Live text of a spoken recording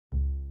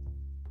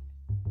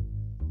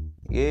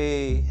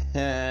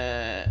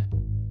Yeah.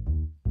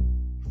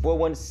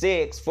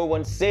 416,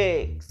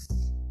 416.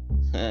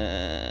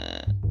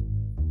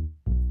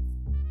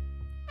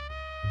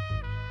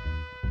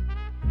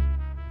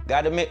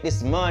 Gotta make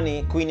this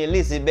money, Queen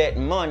Elizabeth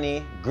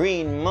money,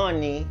 green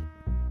money.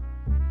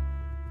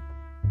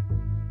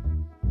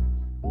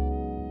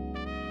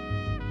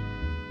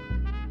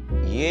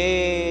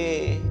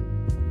 Yeah.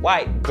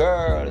 White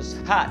girls,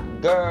 hot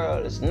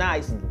girls,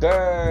 nice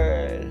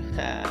girl.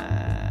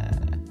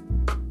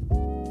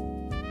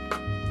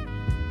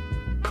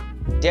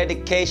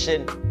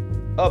 Dedication,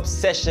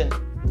 obsession.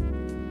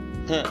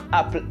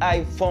 Apple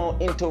iPhone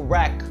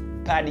interact,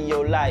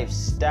 patio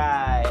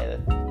lifestyle.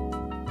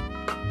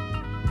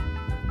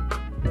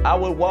 I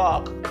will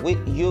walk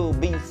with you,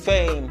 be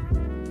fame.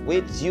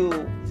 With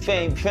you,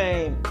 fame,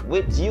 fame.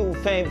 With you,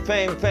 fame,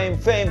 fame, fame,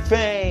 fame,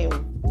 fame.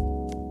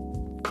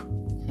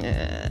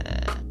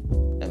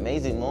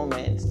 Amazing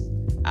moments.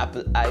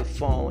 Apple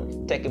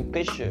iPhone, taking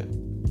picture,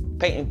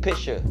 painting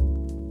picture.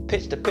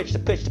 Pitch the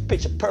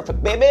picture,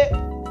 perfect, baby.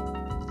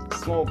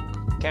 Smoke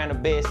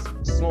cannabis,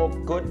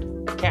 smoke good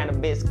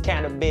cannabis,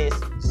 cannabis.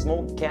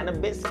 Smoke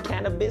cannabis,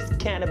 cannabis,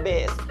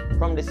 cannabis.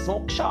 From the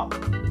smoke shop.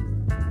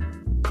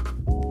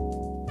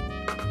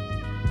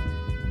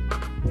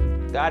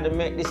 Gotta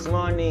make this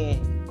money,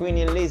 Queen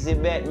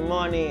Elizabeth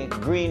money,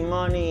 green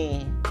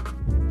money.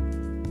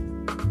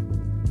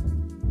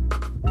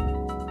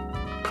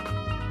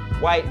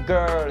 White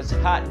girls,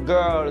 hot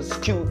girls,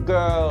 cute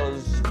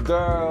girls,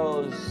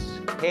 girls.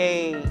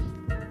 Hey,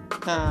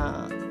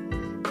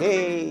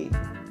 hey.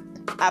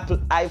 Apple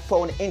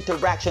iPhone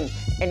interaction.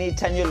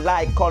 Anytime you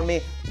like, call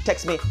me,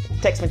 text me.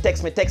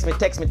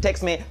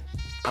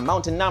 I'm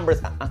mounting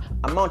numbers,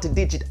 I'm mounting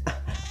digits.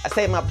 I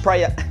say my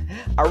prayer,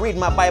 I read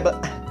my Bible.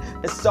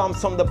 The Psalms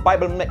from the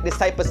Bible make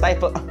disciples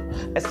stifle.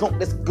 I smoke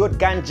this good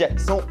ganja,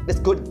 smoke this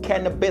good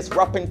cannabis,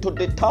 rapping to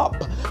the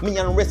top. Me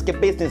and risky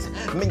business,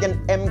 me and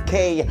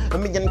MK,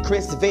 me and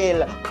Chris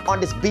Vale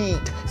on this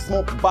beat.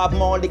 Smoke Bob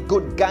Marley,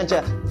 good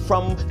ganja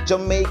from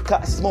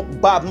Jamaica. Smoke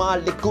Bob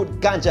Marley, good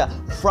ganja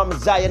from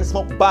Zion.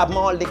 Smoke Bob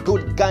Marley,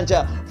 good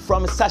ganja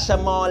from Sasha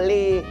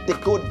Marley. The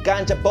good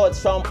ganja buds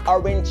from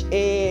Orange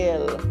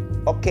Ale.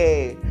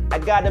 Okay, I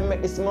gotta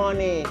make this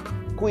money,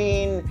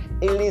 Queen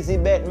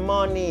Elizabeth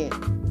money.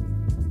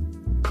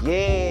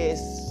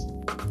 Yes,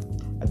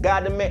 I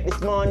gotta make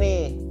this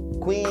money,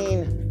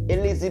 Queen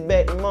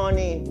Elizabeth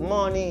money,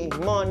 money,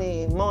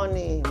 money,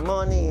 money,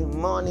 money,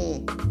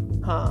 money,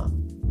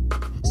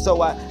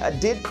 So I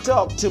did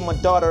talk to my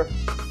daughter.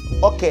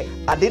 Okay,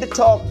 I did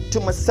talk to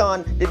my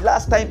son. The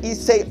last time he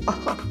said,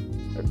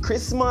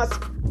 Christmas,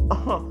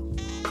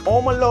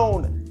 home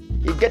alone.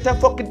 He get a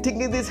fucking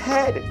thing in his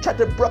head. Try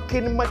to break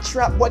in my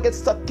trap, boy get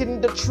stuck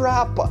in the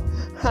trap.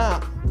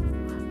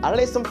 I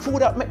lay some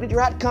food out, make the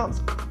rat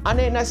comes. And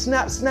then I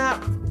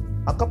snap,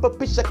 a couple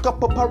fish, a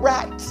couple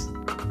parrots.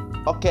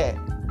 Okay,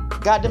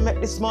 gotta make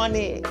this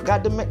money,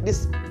 gotta make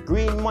this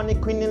green money,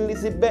 Queen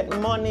Elizabeth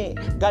money.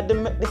 Gotta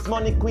make this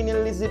money, Queen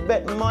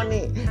Elizabeth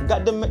money.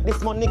 Gotta make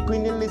this money,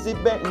 Queen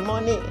Elizabeth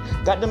money.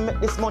 Gotta make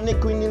this money,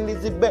 Queen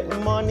Elizabeth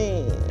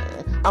money.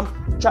 I'm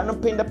trying to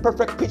paint the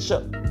perfect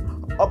picture.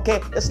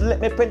 Okay, just let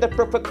me paint the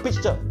perfect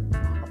picture.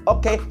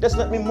 Okay, just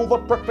let me move a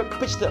perfect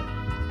picture.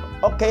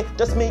 Okay,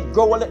 just me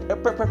grow a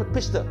perfect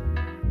picture.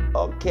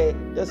 Okay,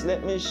 just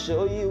let me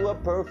show you a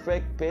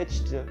perfect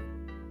picture.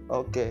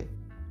 Okay,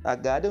 I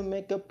gotta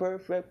make a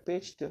perfect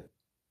picture.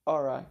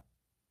 Alright.